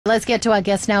Let's get to our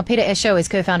guest now. Peter Esho is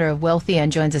co-founder of Wealthi and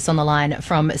joins us on the line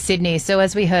from Sydney. So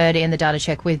as we heard in the data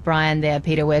check with Brian there,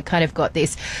 Peter, we've kind of got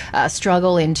this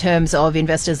struggle in terms of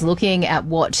investors looking at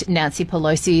what Nancy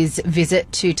Pelosi's visit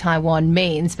to Taiwan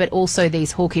means, but also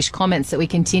these hawkish comments that we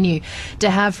continue to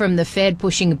have from the Fed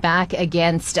pushing back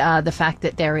against the fact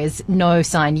that there is no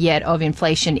sign yet of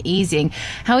inflation easing.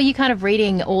 How are you kind of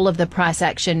reading all of the price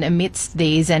action amidst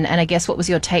these? And I guess what was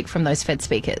your take from those Fed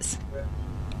speakers?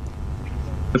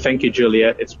 Thank you,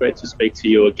 Julia. It's great to speak to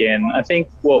you again. I think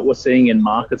what we're seeing in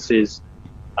markets is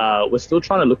we're still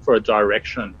trying to look for a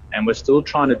direction, and we're still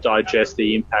trying to digest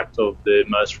the impact of the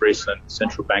most recent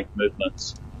central bank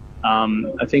movements.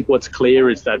 I think what's clear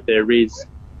is that there is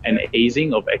an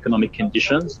easing of economic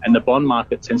conditions, and the bond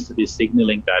market tends to be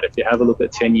signaling that. If you have a look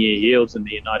at 10-year yields in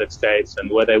the United States and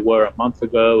where they were a month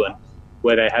ago and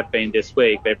where they have been this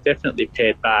week, they've definitely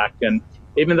pared back. And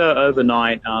even though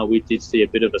overnight we did see a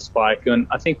bit of a spike, and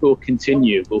I think we'll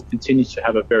continue to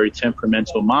have a very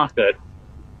temperamental market.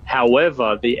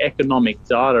 However, the economic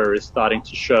data is starting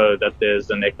to show that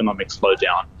there's an economic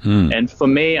slowdown. And for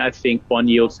me, I think bond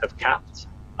yields have capped.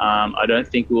 I don't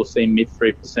think we'll see mid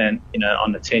 3%,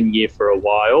 on the 10-year for a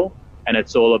while. And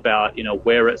it's all about,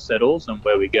 where it settles and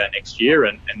where we go next year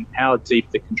and how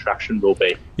deep the contraction will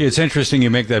be. Yeah, it's interesting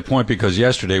you make that point, because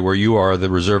yesterday, where you are, the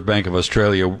Reserve Bank of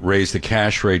Australia raised the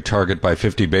cash rate target by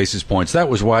 50 basis points. That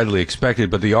was widely expected,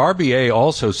 but the RBA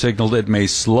also signaled it may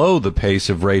slow the pace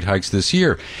of rate hikes this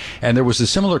year. And there was a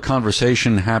similar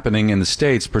conversation happening in the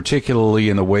States, particularly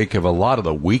in the wake of a lot of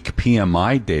the weak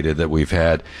PMI data that we've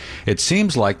had. It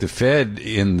seems like the Fed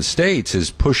in the States is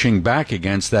pushing back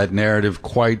against that narrative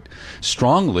quite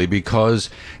strongly, because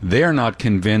they're not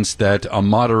convinced that a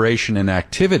moderation in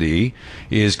activity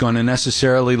is going to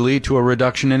necessarily lead to a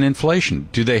reduction in inflation.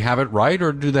 Do they have it right,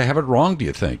 or do they have it wrong, do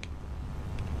you think?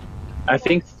 I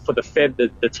think for the Fed,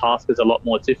 the task is a lot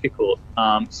more difficult.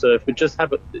 So if we just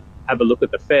have a look at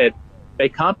the Fed, they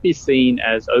can't be seen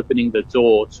as opening the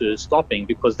door to stopping,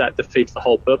 because that defeats the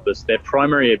whole purpose. Their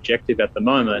primary objective at the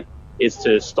moment is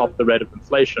to stop the rate of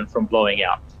inflation from blowing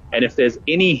out. And if there's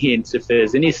any hints, if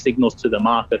there's any signals to the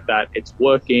market that it's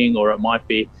working or it might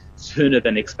be sooner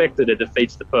than expected, it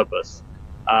defeats the purpose.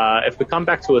 If we come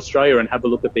back to Australia and have a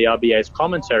look at the RBA's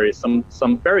commentary, some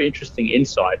very interesting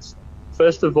insights.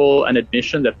 First of all, an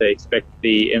admission that they expect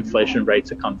the inflation rate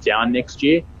to come down next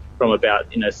year from about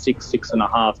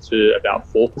 6.5% to about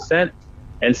 4%.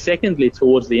 And secondly,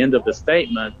 towards the end of the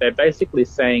statement, they're basically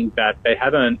saying that they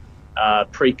haven't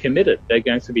pre-committed. They're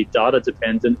going to be data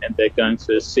dependent, and they're going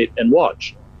to sit and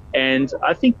watch. And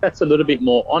I think that's a little bit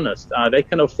more honest. They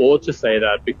can afford to say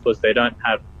that because they don't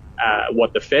have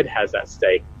what the Fed has at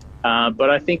stake. But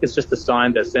I think it's just a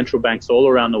sign that central banks all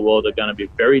around the world are going to be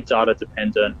very data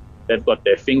dependent. They've got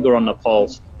their finger on the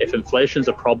pulse. If inflation's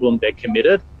a problem, they're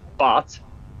committed, but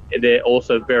they're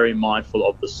also very mindful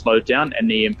of the slowdown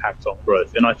and the impact on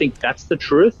growth. And I think that's the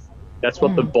truth. That's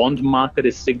what the bond market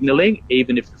is signaling,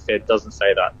 even if the Fed doesn't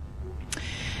say that.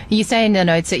 You say in the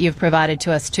notes that you've provided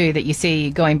to us too that you see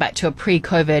going back to a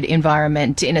pre-COVID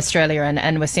environment in Australia,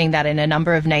 and we're seeing that in a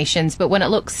number of nations. But when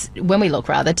we look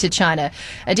to China,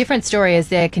 a different story as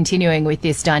they're continuing with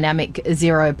this dynamic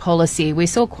zero policy. We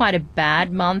saw quite a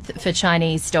bad month for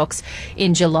Chinese stocks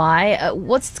in July.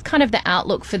 What's kind of the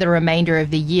outlook for the remainder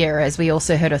of the year, as we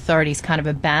also heard authorities kind of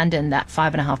abandon that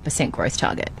 5.5% growth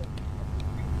target?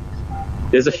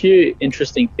 There's a few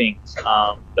interesting things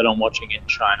that I'm watching in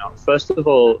China. First of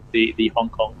all, the Hong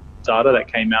Kong data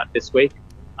that came out this week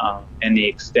and the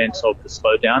extent of the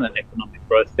slowdown and economic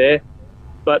growth there,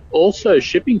 but also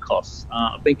shipping costs.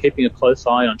 I've been keeping a close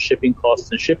eye on shipping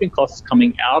costs, and shipping costs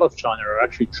coming out of China are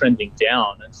actually trending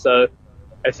down. And so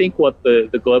I think what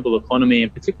the global economy,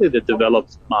 and particularly the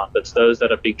developed markets, those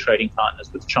that are big trading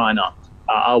partners with China,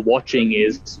 are watching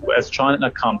is, as China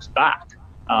comes back,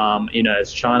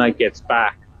 as China gets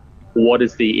back, what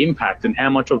is the impact, and how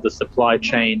much of the supply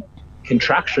chain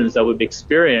contractions that we've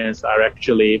experienced are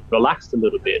actually relaxed a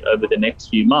little bit over the next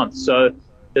few months. So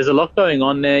there's a lot going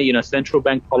on there. Central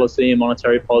bank policy and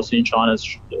monetary policy in China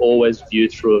is always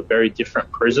viewed through a very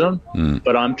different prism.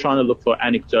 But I'm trying to look for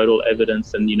anecdotal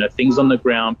evidence and, things on the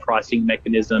ground, pricing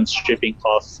mechanisms, shipping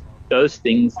costs, those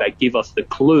things that give us the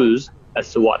clues as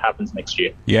to what happens next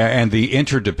year. Yeah, and the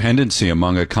interdependency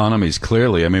among economies,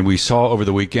 clearly. I mean, we saw over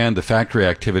the weekend the factory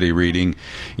activity reading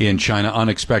in China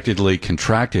unexpectedly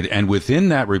contracted. And within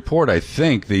that report, I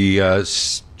think the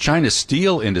China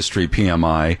steel industry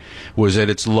PMI was at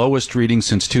its lowest reading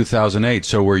since 2008.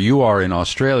 So where you are in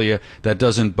Australia, that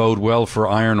doesn't bode well for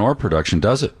iron ore production,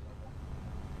 does it?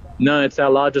 No, it's our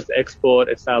largest export.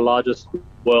 It's our largest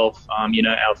wealth.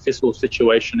 Our fiscal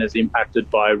situation is impacted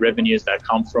by revenues that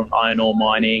come from iron ore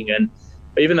mining, and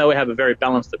even though we have a very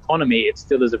balanced economy, it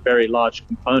still is a very large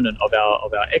component of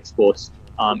our exports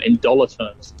in dollar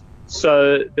terms.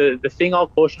 So the thing I'll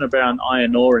caution around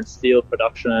iron ore and steel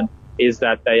production is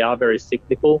that they are very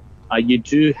cyclical. You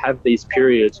do have these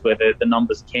periods where the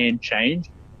numbers can change,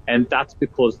 and that's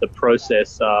because the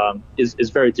process is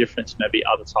very different to maybe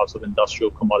other types of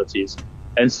industrial commodities.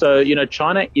 And so,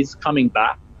 China is coming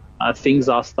back. Things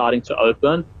are starting to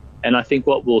open. And I think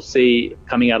what we'll see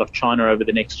coming out of China over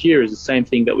the next year is the same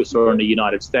thing that we saw in the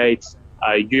United States,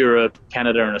 Europe,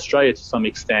 Canada, and Australia to some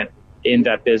extent, in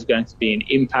that there's going to be an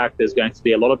impact, there's going to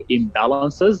be a lot of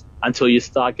imbalances until you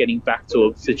start getting back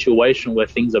to a situation where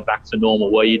things are back to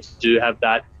normal, where you do have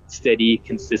that steady,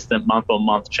 consistent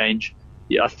month-on-month change.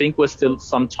 Yeah, I think we're still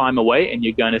some time away, and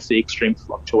you're going to see extreme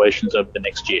fluctuations over the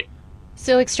next year.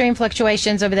 Still extreme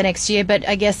fluctuations over the next year, but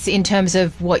I guess in terms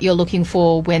of what you're looking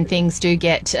for when things do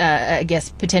get,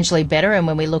 potentially better, and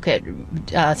when we look at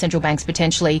central banks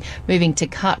potentially moving to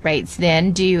cut rates,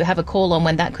 then do you have a call on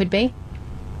when that could be?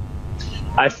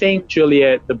 I think,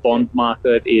 Juliet, the bond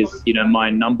market is, my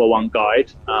number one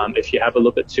guide. If you have a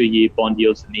look at 2-year bond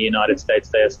yields in the United States,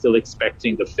 they are still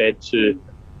expecting the Fed to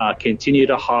continue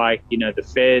to hike. The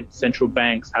Fed, central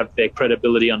banks have their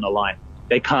credibility on the line.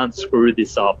 They can't screw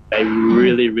this up. They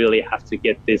really, really have to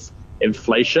get this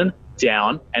inflation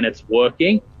down, and it's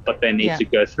working, but they need to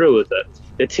go through with it.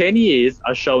 The 10 years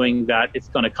are showing that it's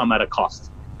going to come at a cost.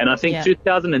 And I think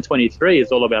 2023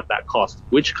 is all about that cost.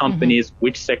 Which companies,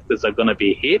 which sectors are going to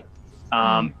be hit?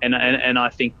 And I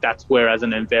think that's where, as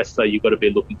an investor, you've got to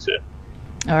be looking to.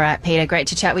 All right, Peter, great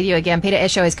to chat with you again. Peter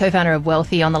Esho is co-founder of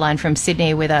Wealthi, on the line from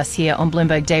Sydney with us here on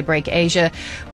Bloomberg Daybreak Asia.